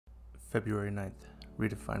February 9th,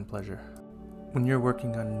 Redefine pleasure. When you're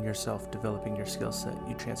working on yourself, developing your skill set,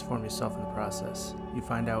 you transform yourself in the process. You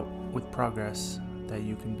find out with progress that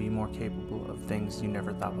you can be more capable of things you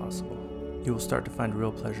never thought possible. You will start to find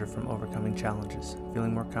real pleasure from overcoming challenges,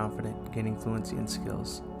 feeling more confident, gaining fluency in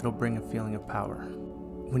skills. It'll bring a feeling of power.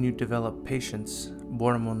 When you develop patience,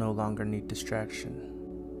 boredom will no longer need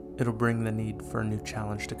distraction. It'll bring the need for a new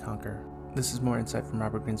challenge to conquer. This is more insight from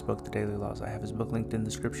Robert Greene's book, The Daily Laws. I have his book linked in the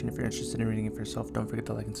description if you're interested in reading it for yourself. Don't forget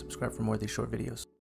to like and subscribe for more of these short videos.